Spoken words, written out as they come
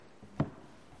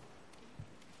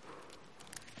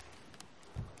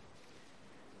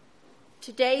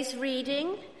Today's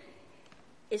reading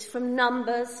is from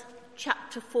Numbers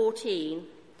chapter 14,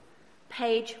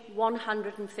 page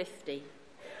 150.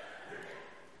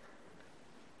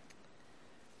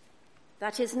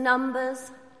 That is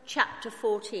Numbers chapter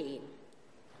 14.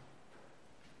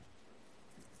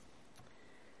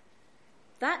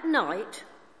 That night,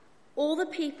 all the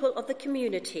people of the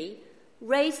community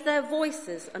raised their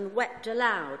voices and wept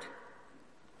aloud.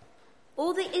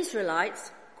 All the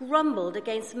Israelites grumbled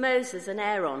against Moses and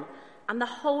Aaron, and the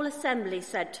whole assembly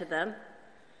said to them,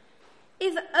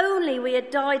 "If only we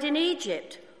had died in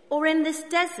Egypt or in this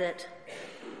desert.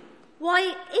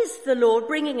 Why is the Lord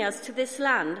bringing us to this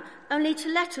land only to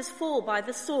let us fall by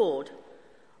the sword?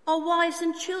 Our wives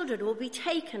and children will be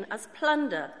taken as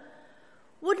plunder.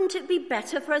 Wouldn't it be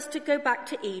better for us to go back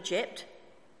to Egypt?"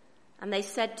 And they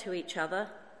said to each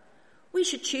other, "We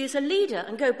should choose a leader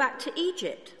and go back to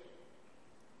Egypt."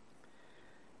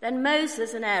 Then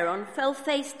Moses and Aaron fell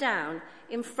face down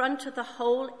in front of the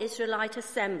whole Israelite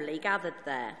assembly gathered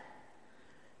there.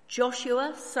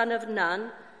 Joshua, son of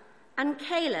Nun, and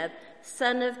Caleb,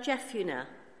 son of Jephunneh,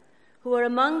 who were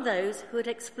among those who had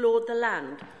explored the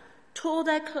land, tore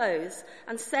their clothes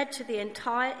and said to the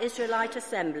entire Israelite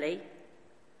assembly,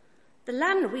 "The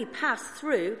land we passed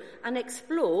through and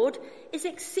explored is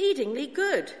exceedingly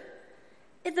good.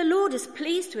 If the Lord is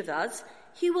pleased with us,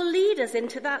 he will lead us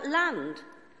into that land,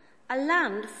 a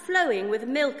land flowing with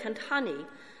milk and honey,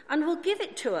 and will give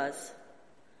it to us.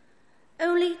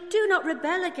 Only do not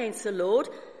rebel against the Lord,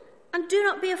 and do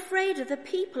not be afraid of the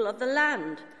people of the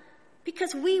land,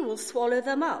 because we will swallow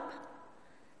them up.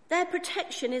 Their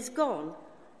protection is gone,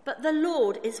 but the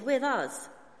Lord is with us.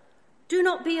 Do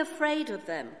not be afraid of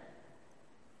them."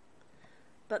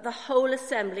 But the whole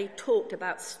assembly talked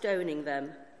about stoning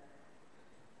them.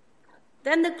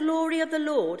 Then the glory of the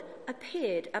Lord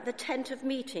appeared at the tent of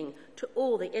meeting to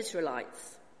all the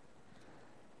Israelites.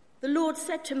 The Lord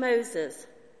said to Moses,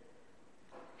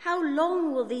 "How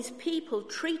long will these people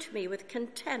treat me with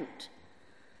contempt?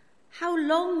 How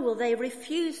long will they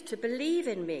refuse to believe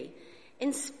in me,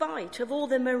 in spite of all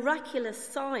the miraculous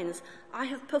signs I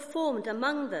have performed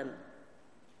among them?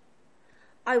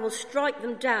 I will strike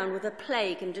them down with a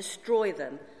plague and destroy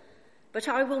them, but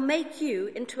I will make you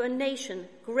into a nation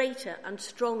greater and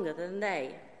stronger than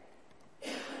they."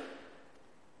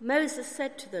 Moses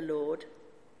said to the Lord,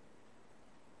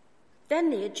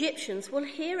 "Then the Egyptians will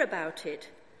hear about it.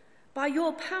 By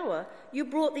your power you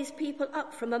brought these people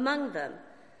up from among them,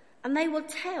 and they will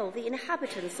tell the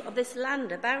inhabitants of this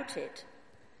land about it.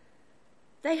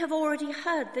 They have already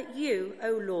heard that you,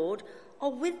 O Lord,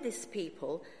 are with this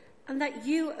people, and that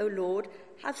you, O Lord,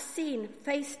 have seen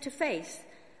face to face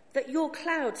that your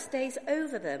cloud stays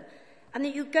over them, and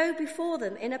that you go before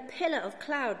them in a pillar of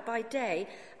cloud by day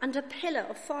and a pillar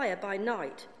of fire by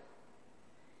night.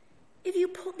 If you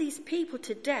put these people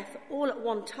to death all at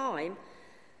one time,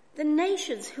 the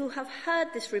nations who have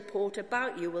heard this report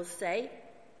about you will say,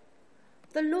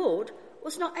 'The Lord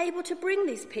was not able to bring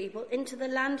these people into the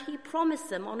land he promised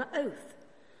them on oath,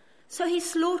 so he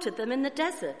slaughtered them in the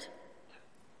desert.'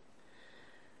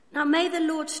 Now may the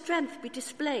Lord's strength be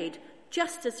displayed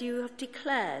just as you have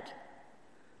declared.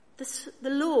 The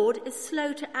Lord is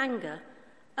slow to anger,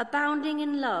 abounding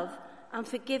in love and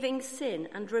forgiving sin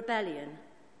and rebellion.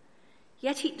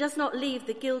 Yet he does not leave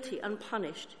the guilty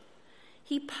unpunished.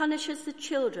 He punishes the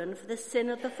children for the sin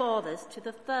of the fathers to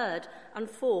the third and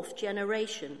fourth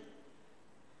generation.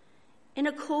 In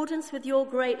accordance with your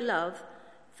great love,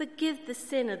 forgive the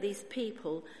sin of these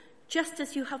people, just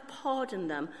as you have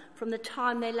pardoned them from the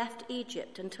time they left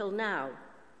Egypt until now."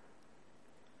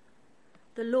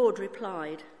 The Lord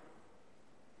replied,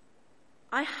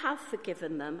 "I have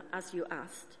forgiven them as you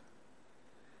asked.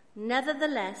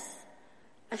 Nevertheless,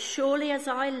 as surely as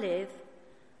I live,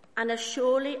 and as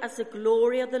surely as the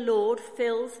glory of the Lord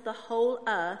fills the whole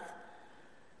earth,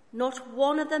 not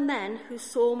one of the men who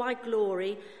saw my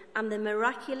glory and the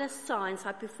miraculous signs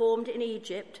I performed in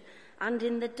Egypt and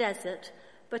in the desert,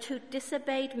 but who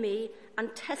disobeyed me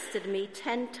and tested me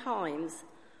 10 times,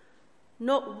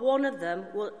 not one of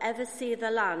them will ever see the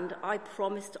land I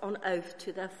promised on oath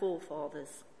to their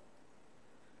forefathers.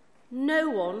 No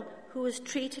one who has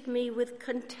treated me with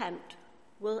contempt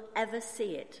will ever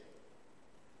see it.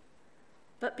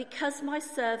 But because my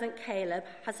servant Caleb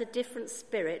has a different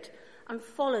spirit and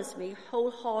follows me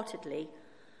wholeheartedly,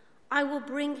 I will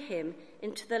bring him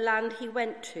into the land he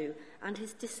went to, and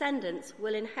his descendants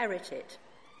will inherit it.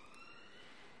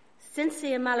 Since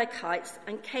the Amalekites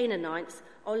and Canaanites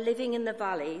are living in the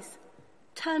valleys,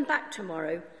 turn back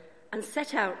tomorrow and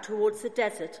set out towards the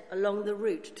desert along the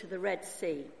route to the Red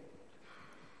Sea."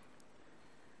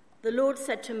 the Lord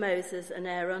said to Moses and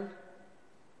Aaron,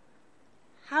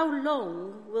 "How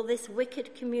long will this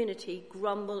wicked community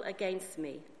grumble against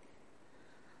me?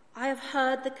 I have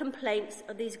heard the complaints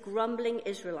of these grumbling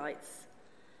Israelites.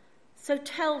 So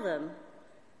tell them,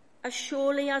 as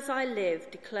surely as I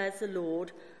live, declares the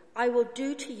Lord, I will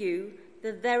do to you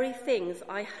the very things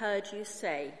I heard you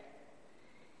say.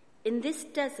 In this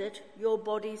desert your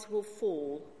bodies will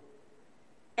fall.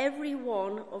 Every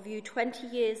one of you 20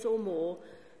 years or more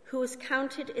who was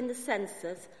counted in the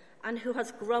census and who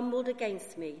has grumbled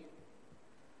against me.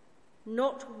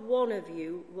 Not one of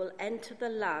you will enter the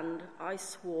land I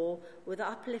swore with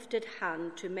uplifted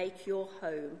hand to make your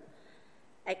home,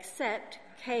 except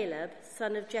Caleb,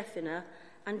 son of Jephunneh,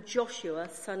 and Joshua,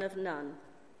 son of Nun.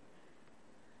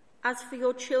 As for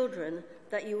your children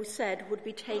that you said would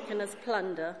be taken as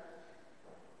plunder,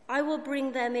 I will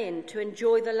bring them in to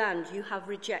enjoy the land you have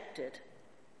rejected.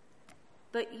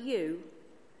 But you,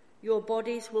 your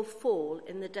bodies will fall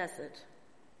in the desert.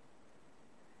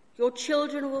 Your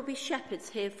children will be shepherds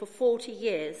here for 40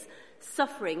 years,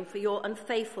 suffering for your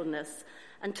unfaithfulness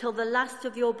until the last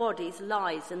of your bodies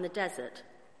lies in the desert.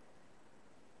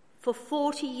 For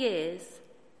 40 years,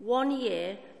 1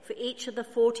 year for each of the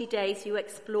 40 days you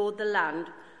explored the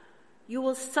land, you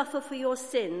will suffer for your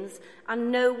sins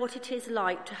and know what it is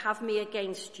like to have me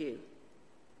against you.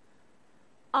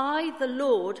 I, the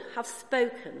Lord, have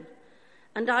spoken,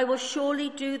 and I will surely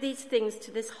do these things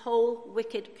to this whole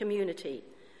wicked community,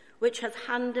 which has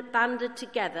banded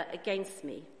together against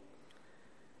me.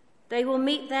 They will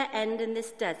meet their end in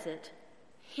this desert.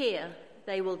 Here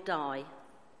they will die."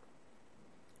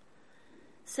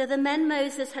 So the men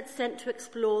Moses had sent to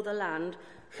explore the land,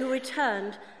 who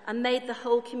returned and made the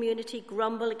whole community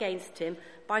grumble against him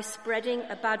by spreading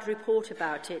a bad report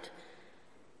about it.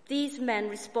 These men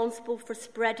responsible for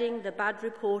spreading the bad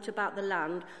report about the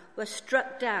land were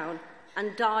struck down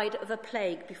and died of a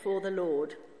plague before the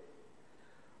Lord.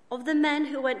 Of the men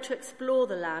who went to explore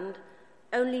the land,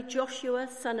 only Joshua,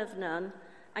 son of Nun,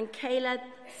 and Caleb,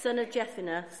 son of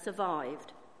Jephunneh,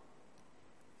 survived.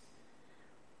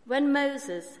 When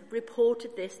Moses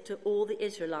reported this to all the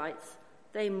Israelites,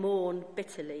 they mourned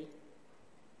bitterly.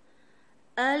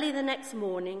 Early the next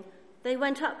morning, they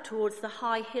went up towards the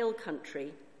high hill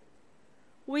country.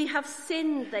 "We have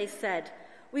sinned," they said.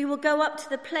 "We will go up to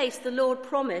the place the Lord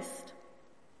promised."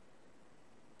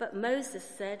 But Moses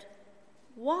said,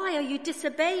 "Why are you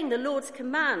disobeying the Lord's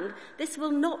command? This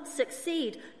will not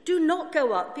succeed. Do not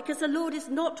go up, because the Lord is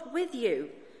not with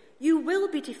you. You will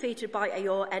be defeated by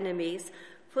your enemies,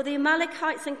 for the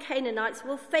Amalekites and Canaanites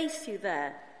will face you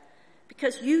there.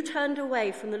 Because you turned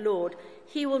away from the Lord,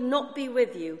 he will not be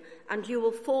with you, and you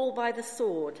will fall by the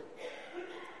sword."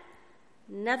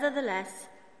 Nevertheless,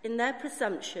 in their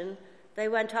presumption, they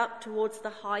went up towards the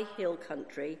high hill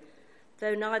country,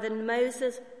 though neither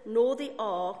Moses nor the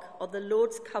ark of the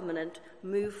Lord's covenant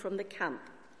moved from the camp.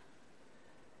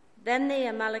 Then the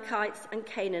Amalekites and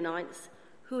Canaanites,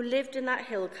 who lived in that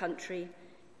hill country,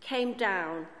 came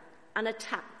down and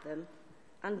attacked them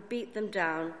and beat them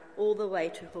down all the way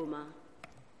to Humah.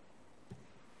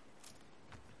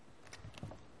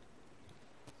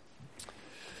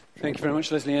 Thank you very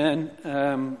much, Leslie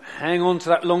Ann. Hang on to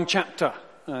that long chapter.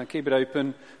 Keep it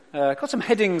open. Got some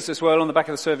headings as well on the back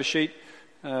of the service sheet.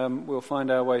 We'll find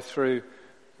our way through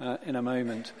in a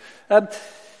moment.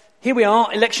 Here we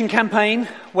are, election campaign,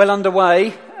 well underway.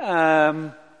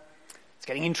 It's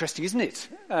getting interesting, isn't it?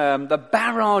 The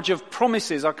barrage of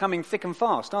promises are coming thick and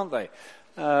fast, aren't they?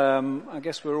 I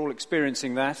guess we're all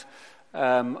experiencing that.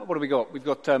 What have we got? We've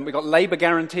got Labour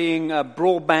guaranteeing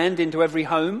broadband into every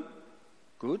home.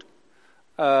 Good.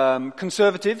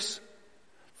 Conservatives,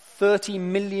 30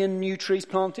 million new trees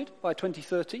planted by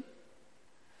 2030.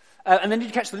 And then did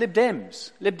you catch the Lib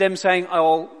Dems? Lib Dems saying,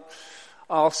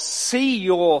 I'll see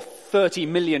your 30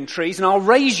 million trees and I'll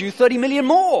raise you 30 million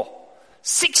more.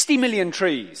 60 million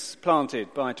trees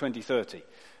planted by 2030.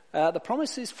 The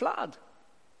promise is flood.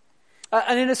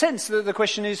 And in a sense, the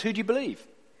question is, who do you believe?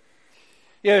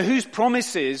 Whose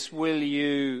promises will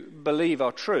you believe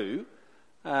are true?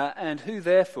 And who,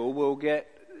 therefore, will get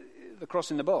the cross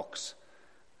in the box?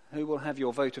 Who will have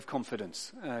your vote of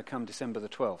confidence come December the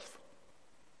 12th?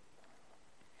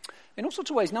 In all sorts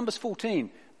of ways, Numbers 14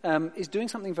 is doing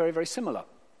something very, very similar.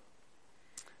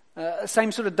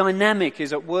 Same sort of dynamic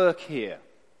is at work here.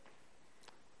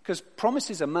 Because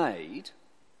promises are made,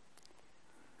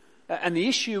 and the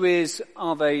issue is,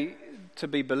 are they to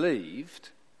be believed,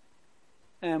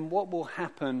 and what will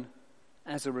happen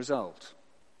as a result?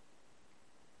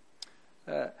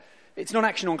 It's not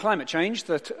action on climate change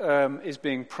that is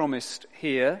being promised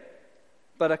here,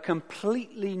 but a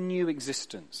completely new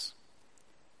existence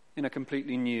in a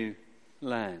completely new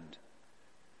land.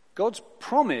 God's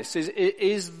promise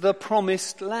is the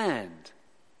promised land.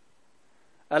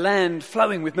 A land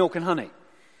flowing with milk and honey.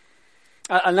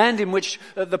 A land in which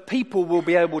the people will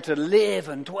be able to live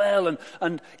and dwell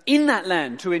and in that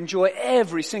land to enjoy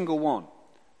every single one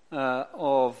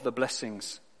of the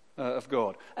blessings of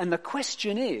God. And the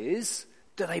question is,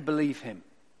 do they believe him?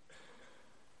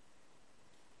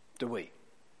 Do we?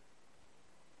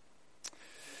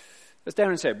 As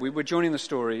Darren said, we were joining the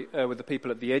story with the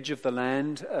people at the edge of the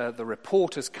land. The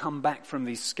reporters come back from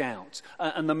these scouts.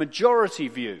 And the majority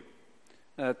view,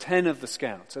 10 of the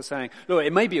scouts, are saying, look,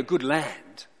 it may be a good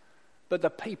land, but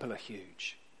the people are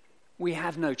huge. We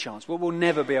have no chance. We'll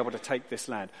never be able to take this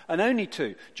land. And only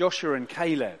 2, Joshua and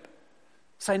Caleb,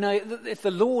 say, no, if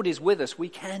the Lord is with us, we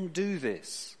can do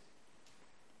this.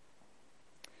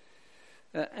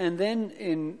 And then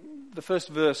in the first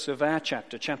verse of our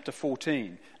chapter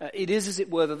 14, it is as it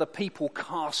were that the people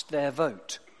cast their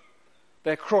vote.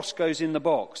 Their cross goes in the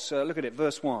box. Look at it,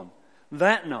 verse 1.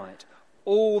 That night,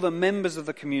 all the members of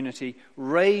the community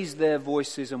raised their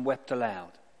voices and wept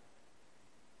aloud.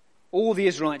 All the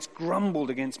Israelites grumbled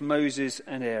against Moses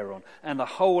and Aaron, and the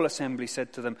whole assembly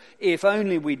said to them, if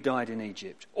only we died in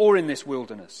Egypt or in this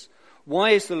wilderness. Why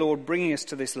is the Lord bringing us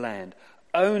to this land,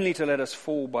 only to let us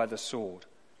fall by the sword?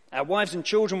 Our wives and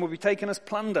children will be taken as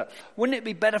plunder. Wouldn't it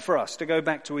be better for us to go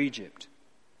back to Egypt?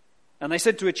 And they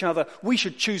said to each other, we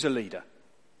should choose a leader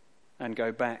and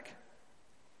go back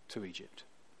to Egypt.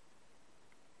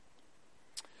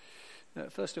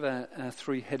 First of our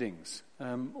 3 headings,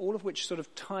 all of which sort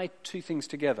of tie 2 things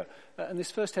together. And this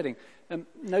first heading,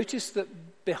 notice that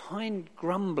behind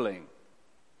grumbling,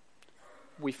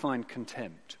 we find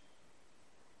contempt.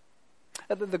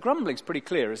 The grumbling's pretty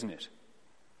clear, isn't it?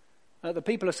 The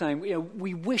people are saying,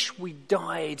 we wish we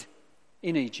died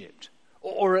in Egypt,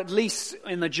 or at least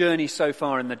in the journey so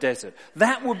far in the desert.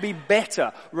 That would be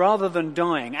better rather than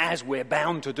dying, as we're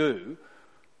bound to do,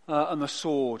 on the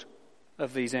sword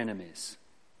of these enemies.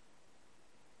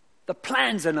 The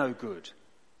plans are no good.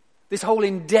 This whole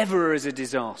endeavour is a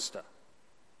disaster.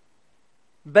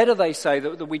 Better, they say,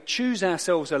 that we choose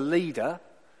ourselves a leader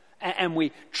and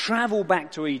we travel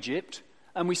back to Egypt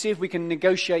and we see if we can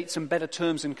negotiate some better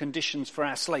terms and conditions for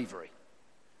our slavery.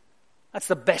 That's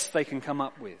the best they can come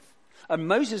up with. And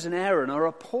Moses and Aaron are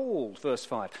appalled, verse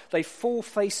 5. They fall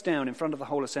face down in front of the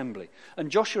whole assembly.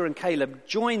 And Joshua and Caleb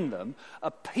join them,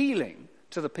 appealing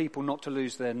to the people not to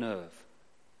lose their nerve.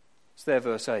 It's there,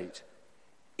 verse 8.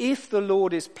 If the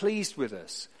Lord is pleased with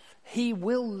us, he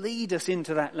will lead us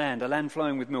into that land, a land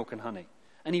flowing with milk and honey.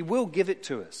 And he will give it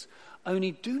to us.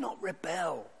 Only do not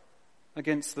rebel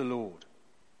against the Lord.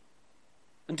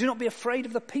 And do not be afraid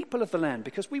of the people of the land,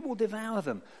 because we will devour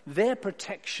them. Their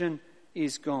protection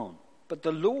is gone. But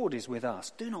the Lord is with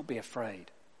us. Do not be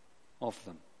afraid of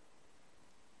them.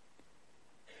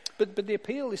 But the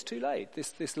appeal is too late,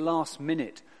 this last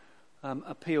minute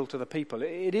appeal to the people.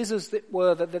 It is as it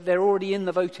were that they're already in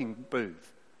the voting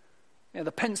booth.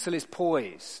 The pencil is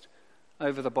poised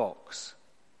over the box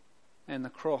and the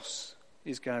cross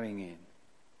is going in.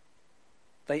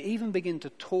 They even begin to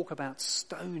talk about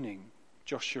stoning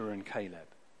Joshua and Caleb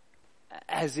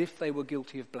as if they were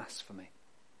guilty of blasphemy.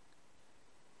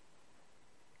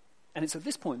 And it's at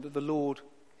this point that the Lord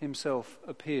himself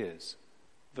appears,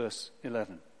 verse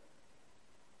 11,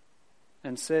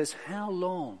 and says, how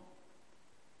long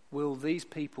will these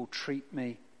people treat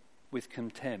me with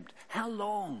contempt? How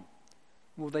long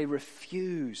will they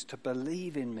refuse to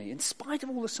believe in me in spite of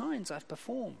all the signs I've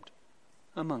performed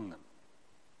among them?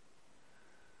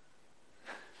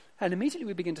 And immediately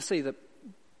we begin to see that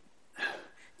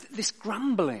this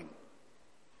grumbling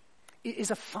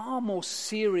is a far more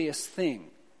serious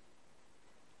thing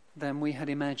than we had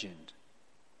imagined.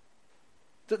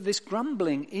 That this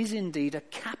grumbling is indeed a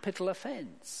capital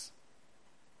offence,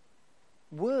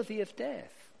 worthy of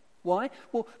death. Why?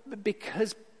 Well,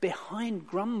 because behind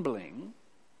grumbling,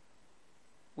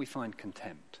 we find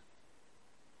contempt.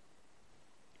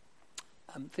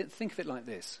 Think of it like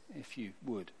this, if you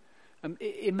would.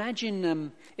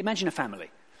 Imagine a family.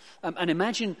 And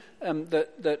imagine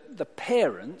that the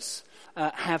parents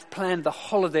have planned the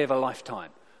holiday of a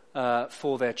lifetime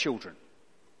for their children.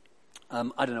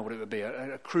 I don't know what it would be,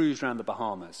 a cruise around the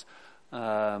Bahamas,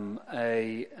 a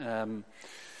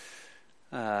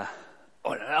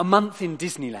month in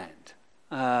Disneyland.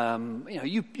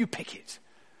 You pick it.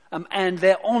 And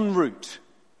they're en route.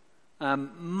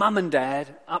 Mum and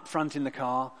dad up front in the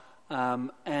car,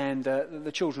 and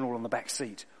the children all on the back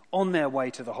seat, on their way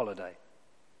to the holiday.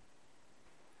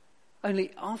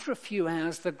 Only after a few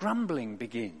hours, the grumbling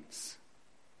begins.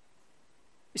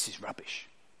 This is rubbish.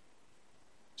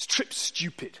 This trip's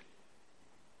stupid.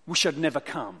 Wish I'd never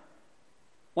come.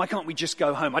 Why can't we just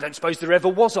go home? I don't suppose there ever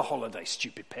was a holiday,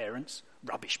 stupid parents.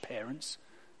 Rubbish parents.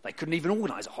 They couldn't even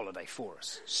organise a holiday for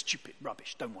us. Stupid,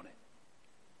 rubbish, don't want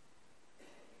it.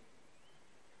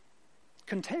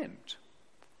 Contempt.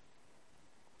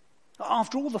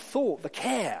 After all the thought, the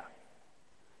care,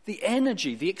 the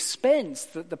energy, the expense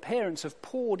that the parents have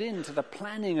poured into the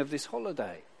planning of this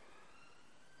holiday,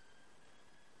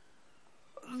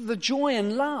 the joy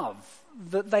and love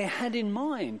that they had in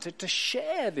mind to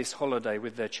share this holiday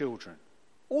with their children,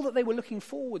 all that they were looking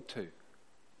forward to,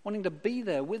 wanting to be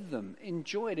there with them,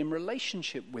 enjoy it in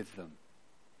relationship with them.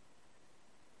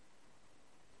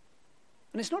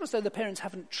 And it's not as though the parents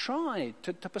haven't tried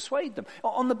to persuade them.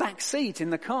 On the back seat in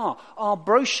the car are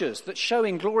brochures that show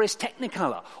in glorious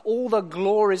technicolor all the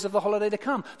glories of the holiday to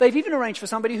come. They've even arranged for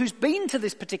somebody who's been to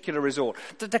this particular resort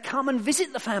to come and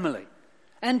visit the family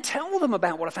and tell them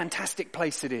about what a fantastic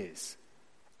place it is.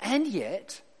 And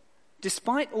yet,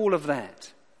 despite all of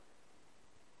that,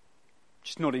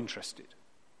 just not interested.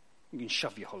 You can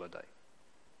shove your holiday.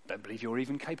 Don't believe you're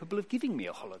even capable of giving me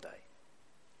a holiday.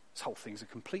 This whole thing's a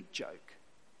complete joke.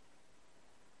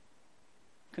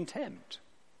 Contempt.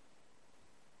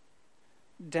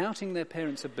 Doubting their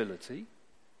parents' ability,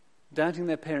 doubting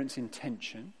their parents'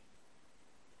 intention,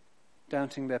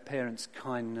 doubting their parents'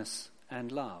 kindness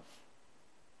and love.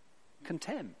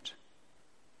 Contempt.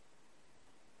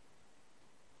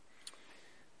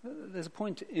 There's a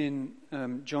point in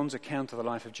John's account of the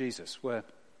life of Jesus where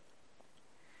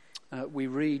we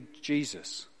read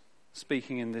Jesus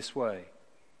speaking in this way.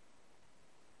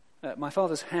 My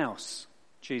Father's house,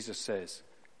 Jesus says,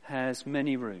 has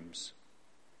many rooms.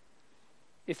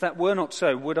 If that were not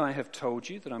so, would I have told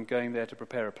you that I'm going there to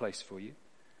prepare a place for you?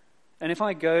 And if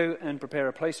I go and prepare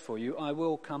a place for you, I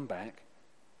will come back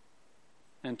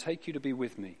and take you to be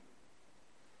with me,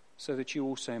 so that you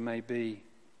also may be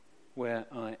where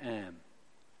I am.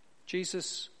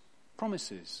 Jesus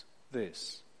promises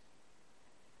this.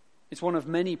 It's one of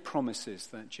many promises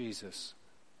that Jesus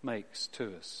makes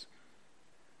to us.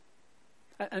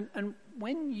 And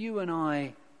when you and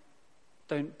I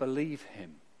don't believe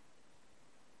him,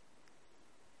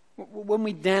 when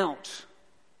we doubt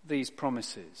these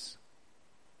promises,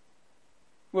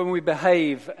 when we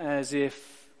behave as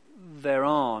if there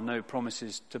are no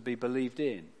promises to be believed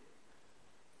in,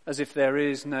 as if there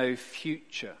is no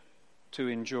future to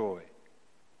enjoy,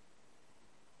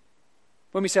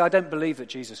 when we say, I don't believe that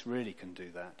Jesus really can do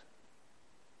that,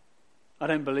 I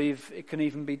don't believe it can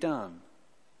even be done,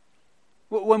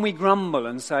 when we grumble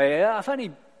and say, if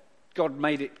only God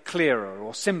made it clearer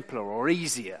or simpler or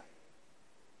easier,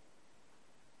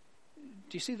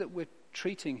 do you see that we're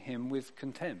treating him with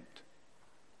contempt?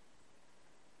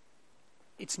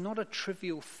 It's not a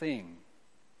trivial thing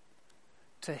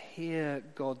to hear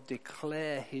God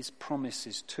declare his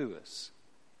promises to us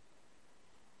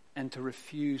and to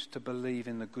refuse to believe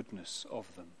in the goodness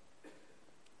of them.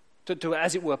 To,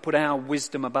 as it were, put our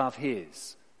wisdom above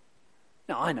his.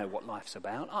 Now, I know what life's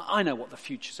about. I know what the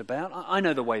future's about. I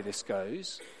know the way this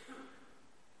goes.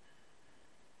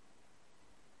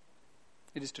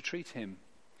 It is to treat him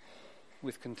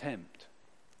with contempt.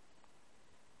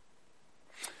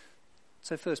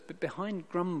 So first, but behind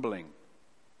grumbling,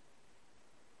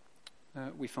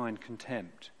 we find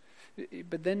contempt.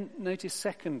 But then notice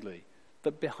secondly,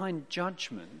 that behind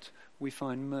judgment, we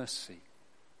find mercy.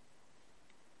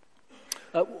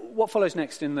 What follows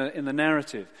next in the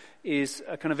narrative is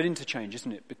a kind of an interchange,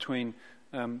 isn't it, between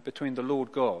the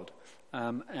Lord God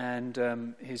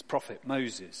and his prophet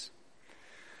Moses.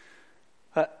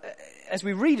 As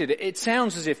we read it, it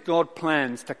sounds as if God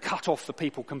plans to cut off the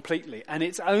people completely, and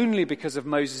it's only because of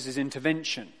Moses'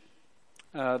 intervention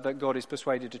that God is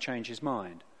persuaded to change his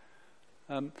mind.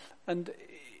 And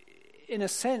in a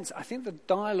sense, I think the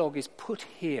dialogue is put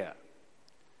here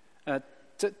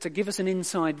to give us an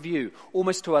inside view,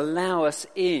 almost to allow us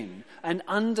in and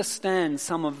understand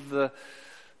some of the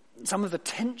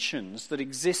tensions that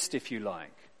exist, if you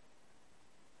like,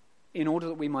 in order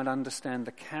that we might understand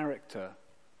the character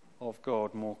of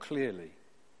God more clearly.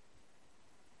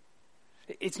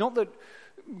 It's not that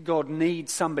God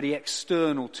needs somebody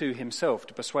external to himself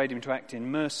to persuade him to act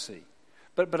in mercy,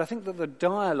 but I think that the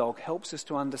dialogue helps us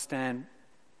to understand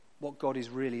what God is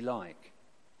really like.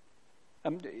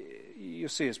 You'll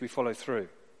see as we follow through.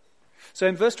 So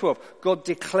in verse 12, God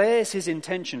declares his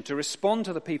intention to respond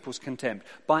to the people's contempt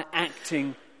by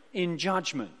acting in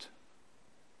judgment,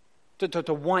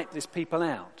 to wipe this people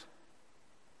out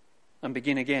and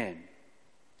begin again.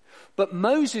 But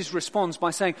Moses responds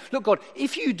by saying, look, God,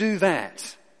 if you do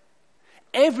that,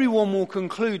 everyone will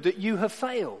conclude that you have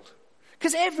failed.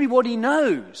 Because everybody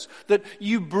knows that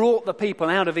you brought the people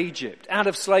out of Egypt, out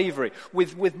of slavery,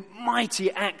 with mighty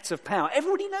acts of power.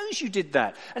 Everybody knows you did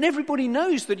that. And everybody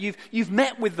knows that you've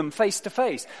met with them face to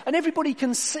face. And everybody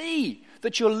can see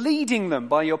that you're leading them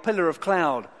by your pillar of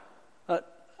cloud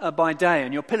by day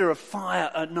and your pillar of fire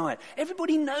at night.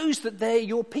 Everybody knows that they're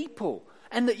your people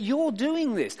and that you're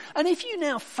doing this. And if you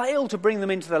now fail to bring them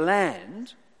into the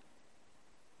land,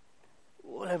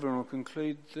 well, everyone will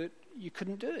conclude that you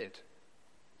couldn't do it.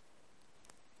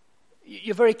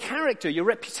 Your very character, your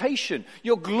reputation,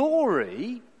 your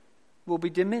glory will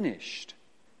be diminished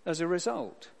as a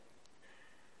result.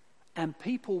 And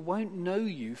people won't know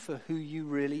you for who you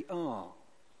really are.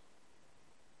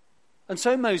 And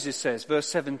so Moses says, verse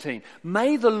 17,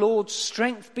 may the Lord's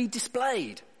strength be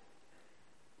displayed,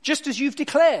 just as you've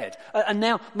declared. And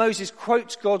now Moses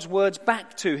quotes God's words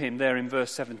back to him there in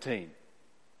verse 17.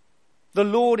 The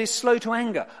Lord is slow to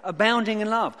anger, abounding in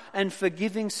love, and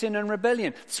forgiving sin and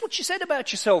rebellion. That's what you said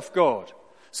about yourself, God.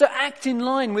 So act in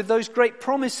line with those great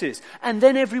promises, and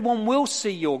then everyone will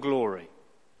see your glory.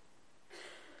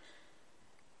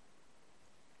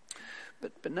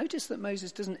 But notice that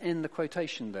Moses doesn't end the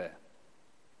quotation there.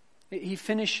 He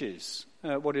finishes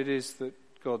what it is that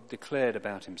God declared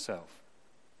about himself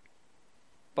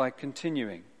by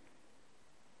continuing.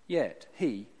 Yet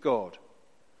he, God,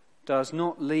 does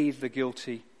not leave the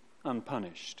guilty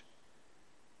unpunished.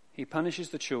 He punishes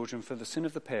the children for the sin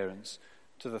of the parents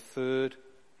to the third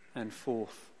and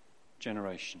fourth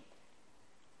generation.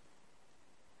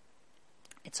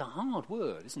 It's a hard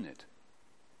word, isn't it?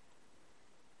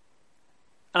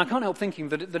 And I can't help thinking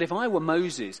that if I were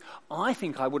Moses, I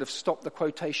think I would have stopped the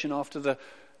quotation after the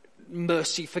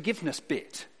mercy forgiveness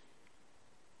bit.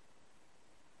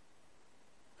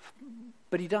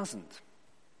 But he doesn't.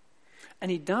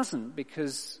 And he doesn't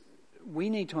because we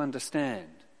need to understand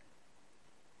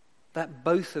that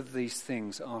both of these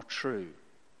things are true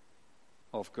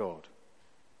of God.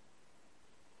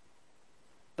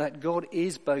 That God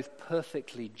is both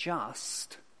perfectly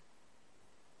just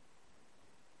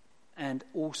and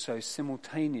also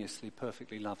simultaneously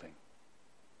perfectly loving.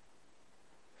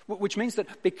 Which means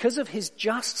that because of his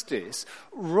justice,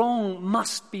 wrong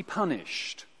must be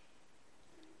punished.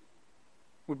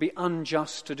 Would be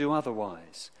unjust to do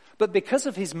otherwise. But because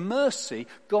of his mercy,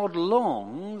 God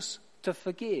longs to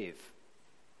forgive.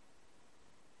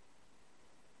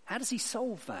 How does he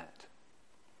solve that?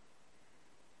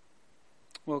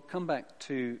 Well, come back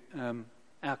to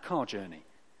our car journey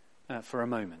for a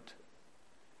moment.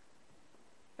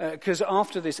 Because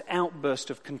after this outburst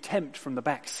of contempt from the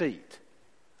back seat,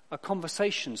 a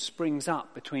conversation springs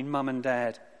up between Mum and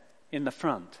Dad in the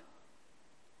front.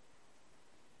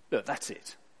 Look, that's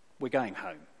it. We're going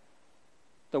home.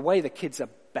 The way the kids are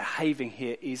behaving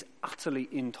here is utterly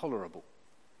intolerable.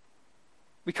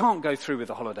 We can't go through with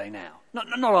the holiday now. Not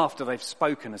after they've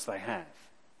spoken as they have.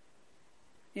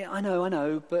 Yeah, I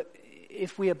know, but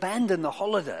if we abandon the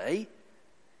holiday,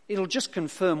 it'll just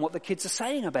confirm what the kids are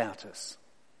saying about us.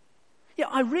 Yeah,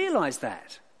 I realise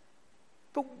that.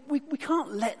 But we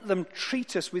can't let them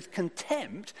treat us with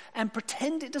contempt and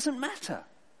pretend it doesn't matter.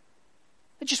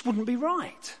 It just wouldn't be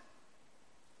right.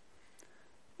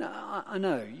 No, I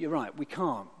know, you're right, we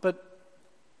can't. But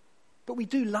we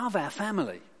do love our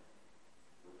family.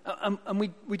 And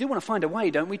we do want to find a way,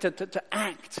 don't we, to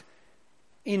act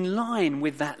in line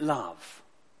with that love.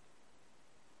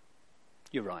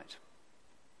 You're right.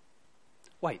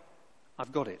 Wait,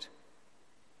 I've got it.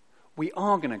 We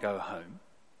are going to go home.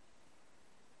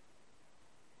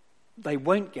 They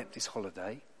won't get this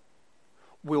holiday.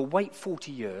 We'll wait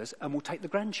 40 years and we'll take the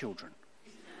grandchildren.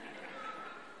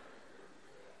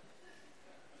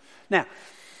 Now,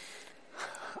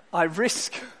 I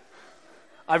risk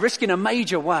in a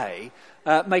major way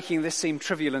making this seem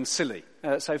trivial and silly,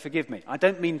 so forgive me. I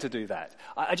don't mean to do that.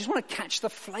 I just want to catch the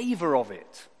flavour of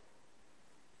it.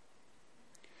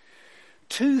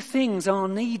 Two things are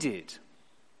needed.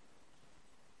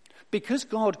 Because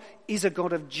God is a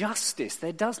God of justice,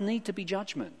 there does need to be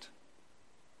judgment.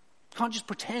 Can't just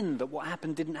pretend that what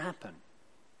happened didn't happen.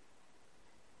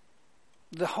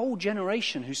 The whole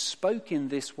generation who spoke in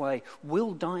this way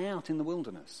will die out in the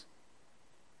wilderness.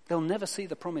 They'll never see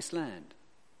the promised land.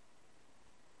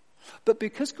 But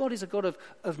because God is a God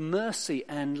of mercy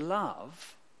and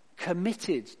love,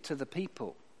 committed to the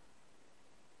people,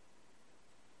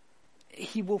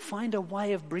 he will find a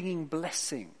way of bringing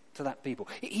blessing to that people.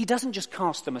 He doesn't just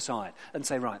cast them aside and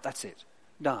say, right, that's it,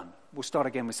 done. We'll start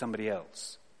again with somebody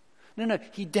else. No,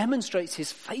 he demonstrates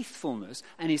his faithfulness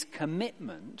and his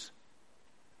commitment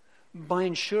by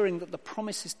ensuring that the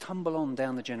promises tumble on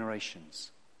down the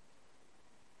generations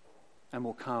and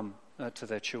will come to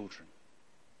their children.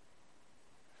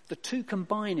 The two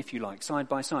combine, if you like, side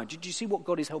by side. Do you see what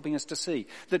God is helping us to see?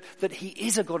 That he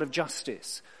is a God of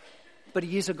justice, but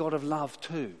he is a God of love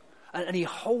too. And he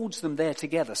holds them there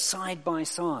together, side by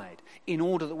side, in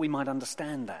order that we might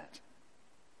understand that.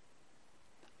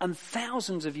 And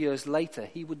thousands of years later,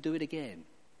 he would do it again.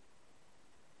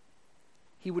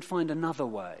 He would find another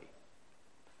way,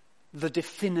 the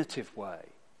definitive way,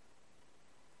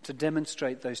 to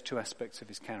demonstrate those two aspects of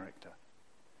his character.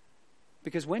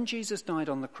 Because when Jesus died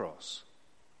on the cross,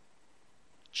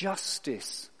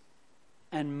 justice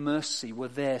and mercy were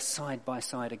there side by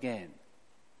side again.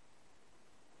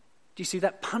 Do you see,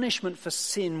 that punishment for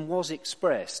sin was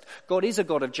expressed? God is a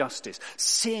God of justice.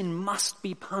 Sin must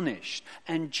be punished.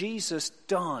 And Jesus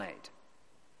died,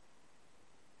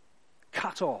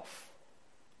 cut off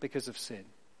because of sin.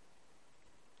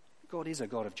 God is a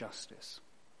God of justice.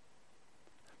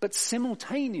 But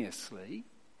simultaneously,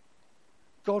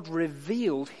 God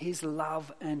revealed his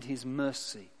love and his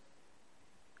mercy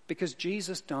because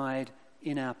Jesus died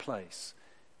in our place.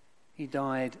 He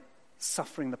died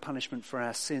suffering the punishment for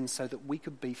our sins so that we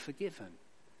could be forgiven.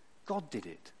 God did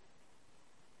it.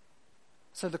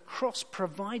 So the cross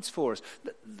provides for us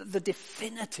the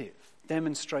definitive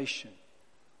demonstration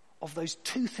of those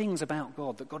two things about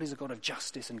God, that God is a God of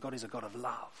justice and God is a God of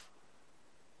love.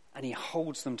 And he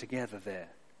holds them together there.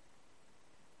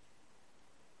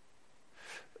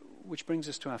 Which brings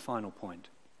us to our final point.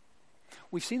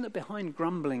 We've seen that behind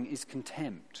grumbling is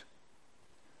contempt.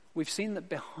 We've seen that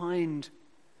behind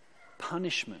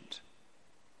punishment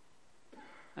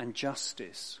and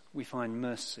justice we find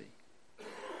mercy.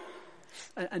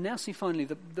 And now see finally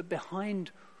that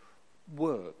behind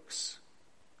works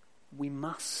we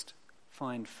must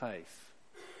find faith.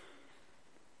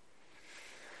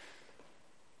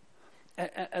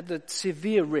 At the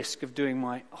severe risk of doing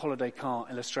my holiday car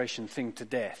illustration thing to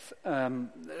death,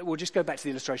 we'll just go back to the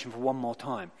illustration for one more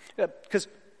time. Because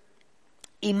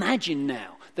imagine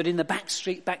now that in the back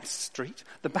seat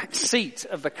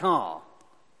of the car,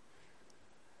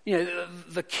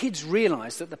 the kids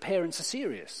realise that the parents are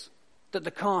serious, that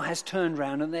the car has turned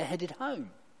round and they're headed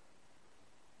home.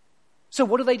 So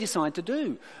what do they decide to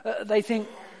do? They think,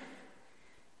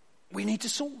 we need to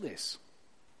sort this.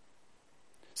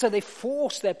 So they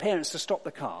force their parents to stop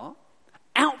the car.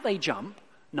 Out they jump,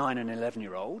 9 and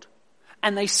 11-year-old,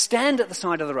 and they stand at the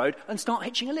side of the road and start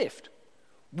hitching a lift.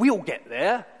 We'll get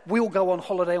there. We'll go on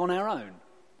holiday on our own.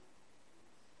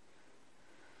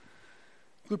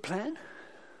 Good plan?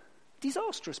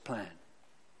 Disastrous plan.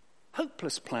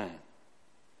 Hopeless plan.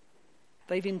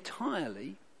 They've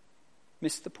entirely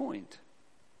missed the point.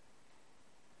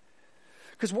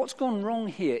 Because what's gone wrong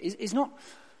here is not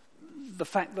the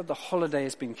fact that the holiday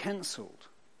has been cancelled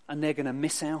and they're going to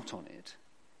miss out on it.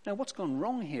 Now, what's gone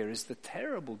wrong here is the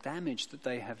terrible damage that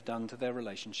they have done to their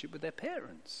relationship with their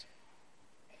parents.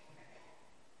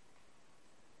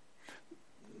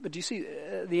 But do you see,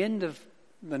 at the end of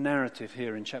the narrative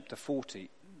here in chapter 40,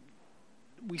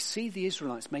 we see the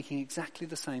Israelites making exactly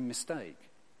the same mistake.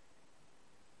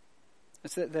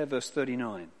 That's there, verse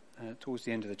 39, towards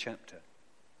the end of the chapter.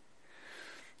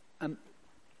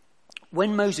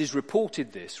 When Moses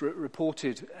reported this,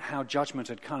 reported how judgment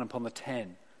had come upon the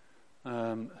 10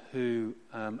 who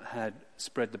had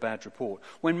spread the bad report,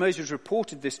 when Moses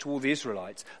reported this to all the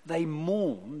Israelites, they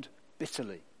mourned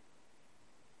bitterly.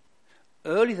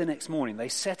 Early the next morning, they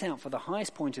set out for the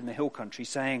highest point in the hill country,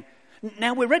 saying,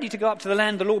 "Now we're ready to go up to the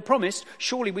land the Lord promised.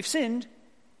 Surely we've sinned."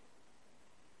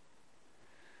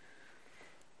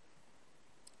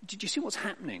 Did you see what's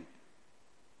happening?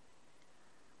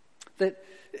 That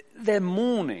they're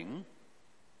mourning,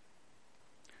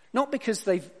 not because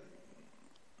they've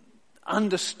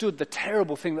understood the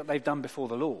terrible thing that they've done before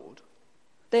the Lord.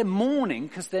 They're mourning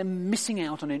because they're missing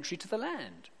out on entry to the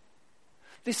land.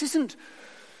 This isn't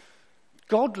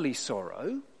godly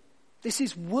sorrow. This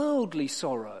is worldly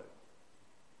sorrow.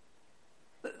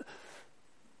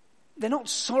 They're not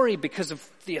sorry because of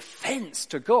the offence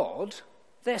to God.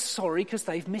 They're sorry because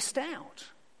they've missed out.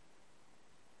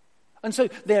 And so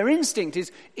their instinct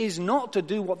is not to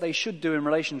do what they should do in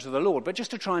relation to the Lord, but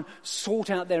just to try and sort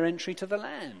out their entry to the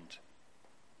land.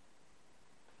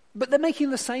 But they're making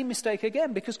the same mistake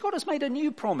again because God has made a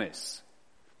new promise.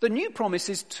 The new promise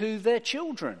is to their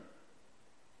children.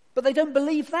 But they don't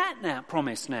believe that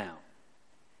promise now.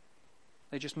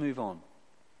 They just move on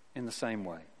in the same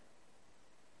way.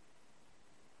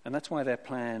 And that's why their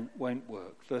plan won't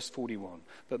work. Verse 41.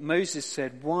 But Moses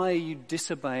said, "Why are you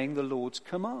disobeying the Lord's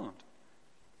command?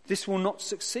 This will not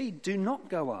succeed. Do not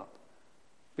go up.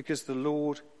 because the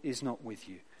Lord is not with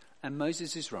you. And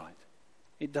Moses is right.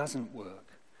 It doesn't work.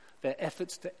 Their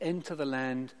efforts to enter the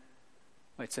land,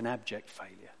 well, it's an abject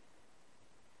failure.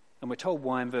 And we're told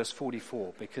why in verse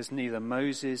 44, because neither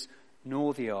Moses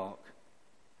nor the ark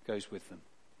goes with them.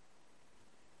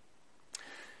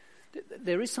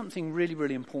 There is something really,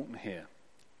 really important here.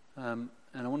 And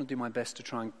I want to do my best to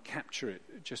try and capture it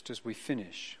just as we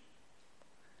finish.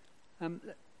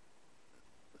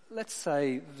 Let's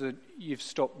say that you've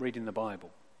stopped reading the Bible.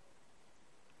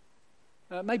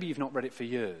 Maybe you've not read it for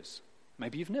years.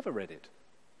 Maybe you've never read it.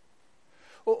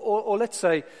 Or let's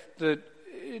say that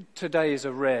today is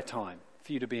a rare time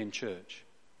for you to be in church.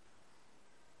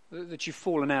 That you've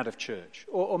fallen out of church.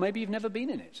 Or maybe you've never been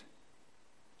in it.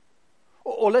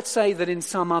 Or let's say that in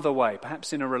some other way,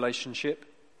 perhaps in a relationship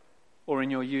or in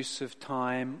your use of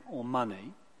time or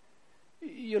money,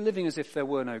 you're living as if there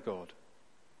were no God.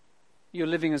 You're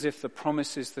living as if the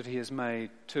promises that he has made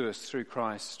to us through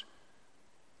Christ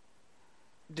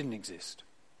didn't exist.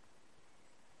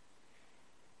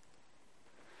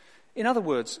 In other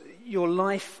words, your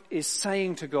life is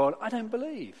saying to God, I don't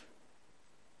believe.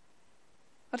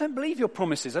 I don't believe your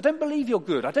promises. I don't believe you're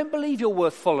good. I don't believe you're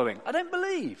worth following. I don't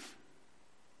believe.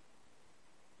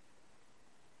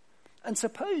 And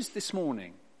suppose this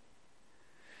morning,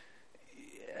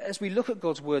 as we look at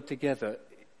God's word together,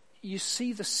 you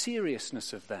see the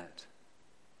seriousness of that.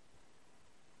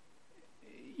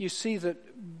 You see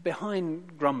that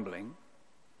behind grumbling,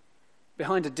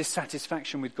 behind a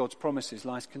dissatisfaction with God's promises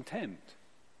lies contempt.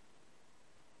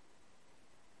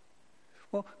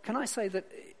 Well, can I say that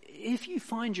if you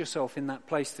find yourself in that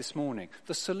place this morning,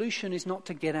 the solution is not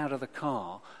to get out of the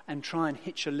car and try and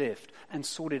hitch a lift and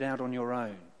sort it out on your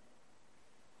own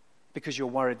because you're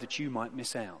worried that you might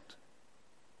miss out.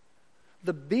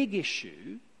 The big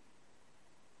issue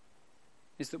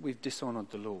is that we've dishonoured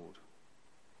the Lord.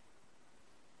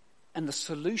 And the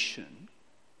solution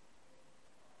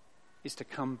is to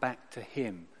come back to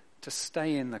him, to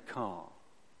stay in the car,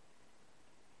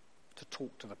 to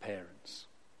talk to the parents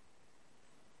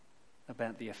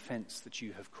about the offence that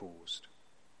you have caused.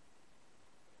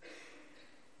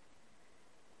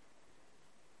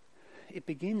 It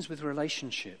begins with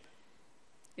relationship.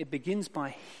 It begins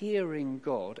by hearing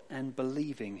God and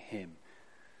believing him.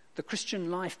 The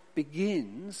Christian life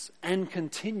begins and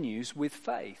continues with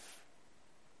faith.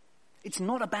 It's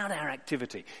not about our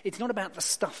activity. It's not about the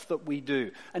stuff that we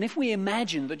do. And if we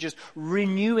imagine that just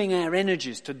renewing our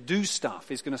energies to do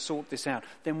stuff is going to sort this out,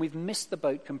 then we've missed the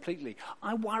boat completely.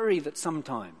 I worry that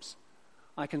sometimes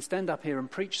I can stand up here and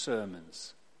preach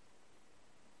sermons,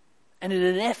 and in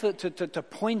an effort to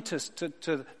point us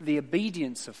to the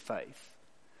obedience of faith,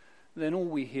 then all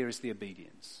we hear is the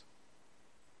obedience.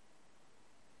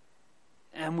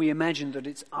 And we imagine that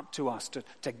it's up to us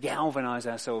to galvanize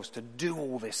ourselves to do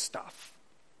all this stuff.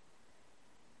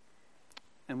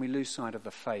 And we lose sight of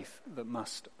the faith that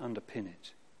must underpin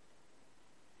it.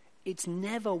 It's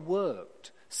never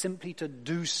worked simply to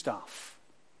do stuff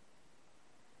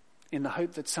in the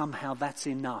hope that somehow that's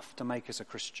enough to make us a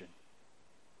Christian.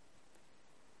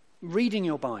 Reading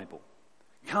your Bible,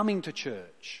 coming to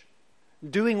church,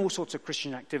 doing all sorts of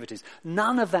Christian activities,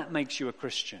 none of that makes you a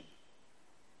Christian.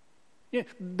 You know,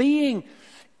 being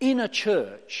in a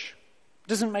church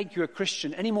doesn't make you a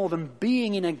Christian any more than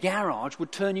being in a garage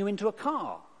would turn you into a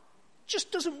car. It just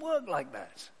doesn't work like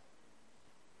that.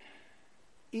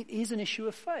 It is an issue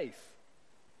of faith.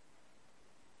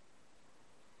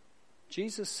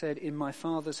 Jesus said, "In my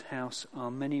Father's house are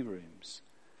many rooms.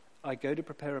 I go to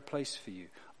prepare a place for you.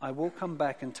 I will come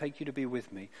back and take you to be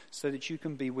with me so that you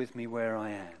can be with me where I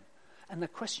am." And the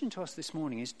question to us this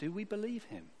morning is, do we believe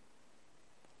him?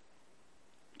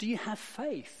 Do you have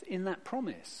faith in that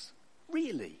promise?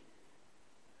 Really?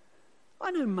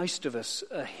 I know most of us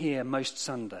are here most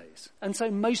Sundays, and so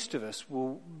most of us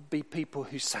will be people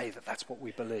who say that that's what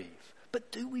we believe.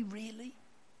 But do we really?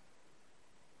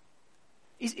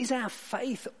 Is our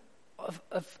faith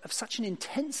of such an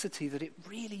intensity that it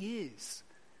really is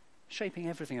shaping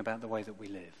everything about the way that we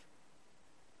live?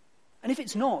 And if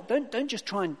it's not, don't just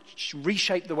try and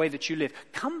reshape the way that you live.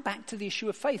 Come back to the issue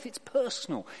of faith. It's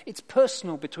personal. It's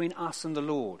personal between us and the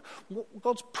Lord.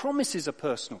 God's promises are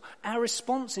personal. Our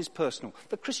response is personal.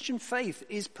 The Christian faith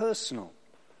is personal.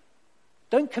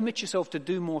 Don't commit yourself to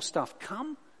do more stuff.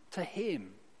 Come to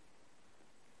him.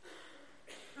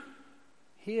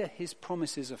 Hear his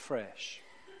promises afresh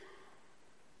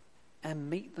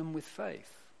and meet them with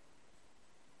faith.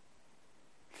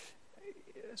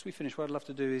 As we finish, what I'd love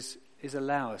to do is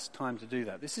allow us time to do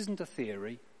that. This isn't a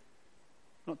theory.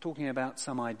 I'm not talking about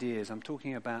some ideas. I'm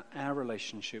talking about our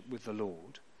relationship with the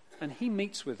Lord And he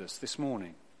meets with us this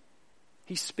morning.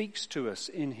 He speaks to us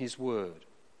in his word.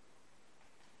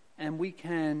 And we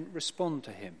can respond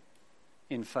to him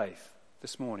in faith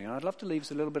this morning. And I'd love to leave us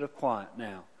a little bit of quiet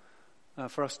now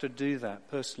for us to do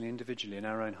that personally, individually, in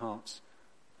our own hearts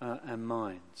and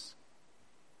minds.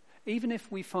 Even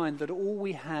if we find that all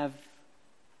we have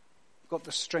got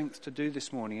the strength to do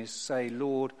this morning is say,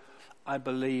 Lord, I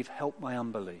believe, help my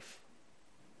unbelief.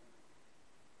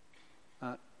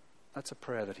 That's a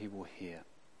prayer that he will hear.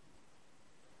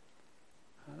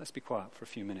 Let's be quiet for a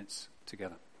few minutes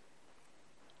together.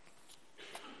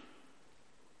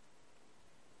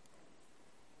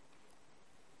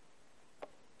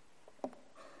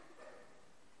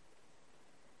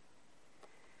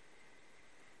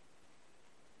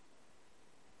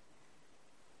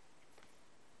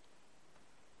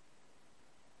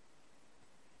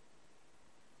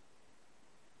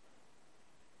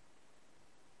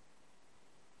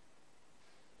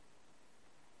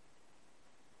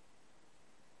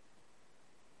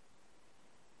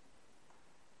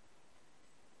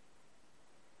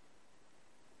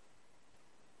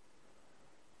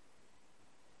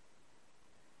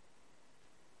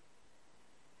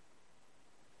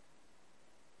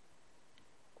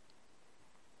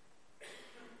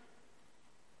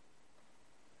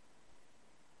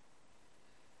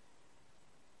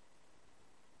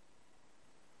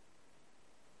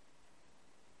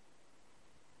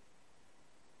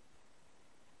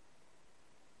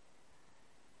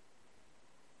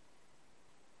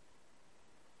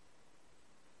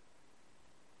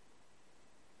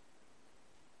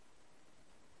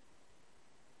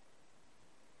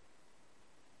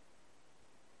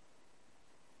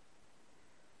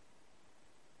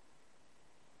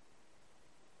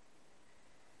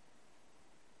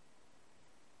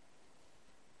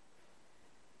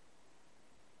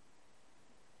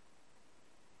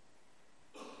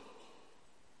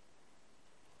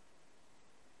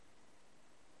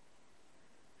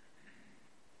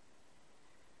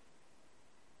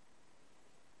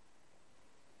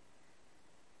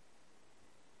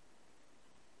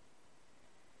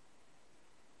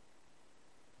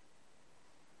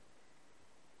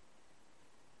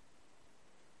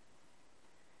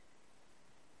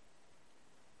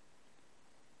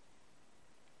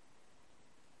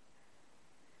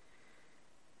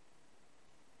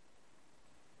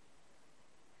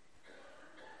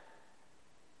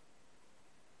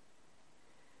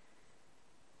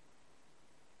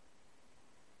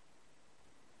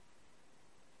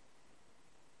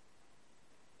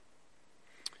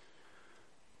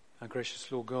 Our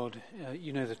gracious Lord God,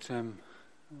 you know that some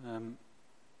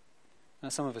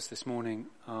of us this morning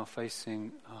are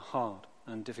facing hard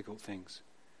and difficult things,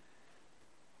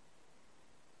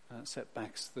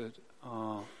 setbacks that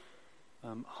are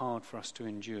hard for us to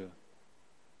endure.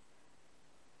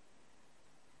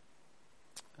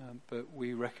 But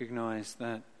we recognize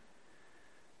that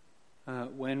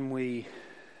when we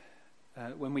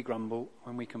grumble,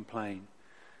 when we complain,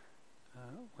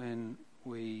 when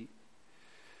we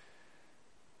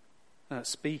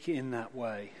speak in that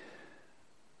way,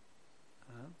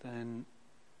 then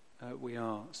we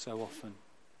are so often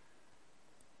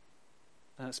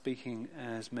speaking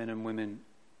as men and women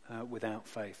without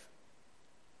faith.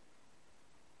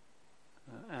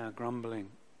 Our grumbling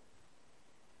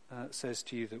says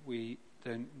to you that we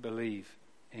don't believe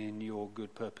in your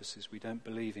good purposes. We don't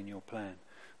believe in your plan.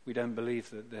 We don't believe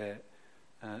that there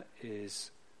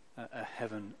is a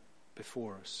heaven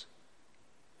before us.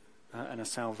 And a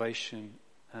salvation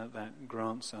that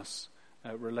grants us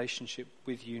a relationship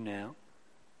with you now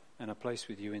and a place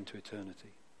with you into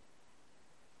eternity.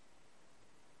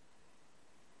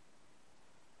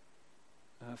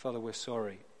 Father, we're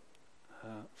sorry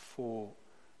for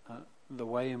the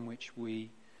way in which we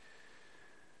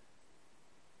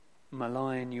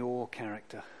malign your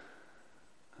character.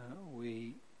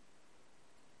 We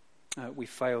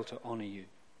fail to honour you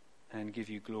and give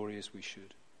you glory as we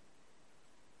should.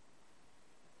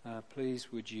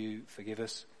 Please would you forgive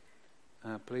us.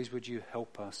 Please would you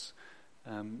help us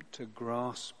to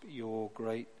grasp your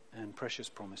great and precious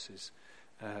promises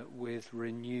with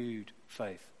renewed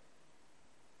faith,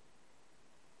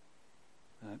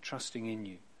 trusting in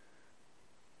you,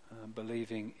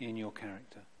 believing in your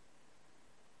character,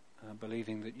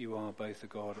 believing that you are both a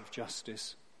God of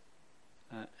justice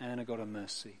and a God of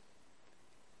mercy,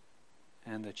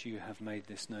 and that you have made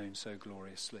this known so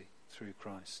gloriously through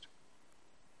Christ.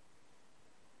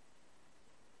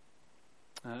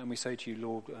 And we say to you,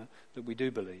 Lord, that we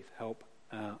do believe. Help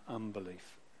our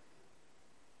unbelief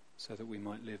so that we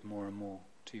might live more and more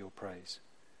to your praise.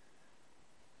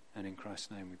 And in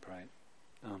Christ's name we pray.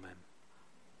 Amen.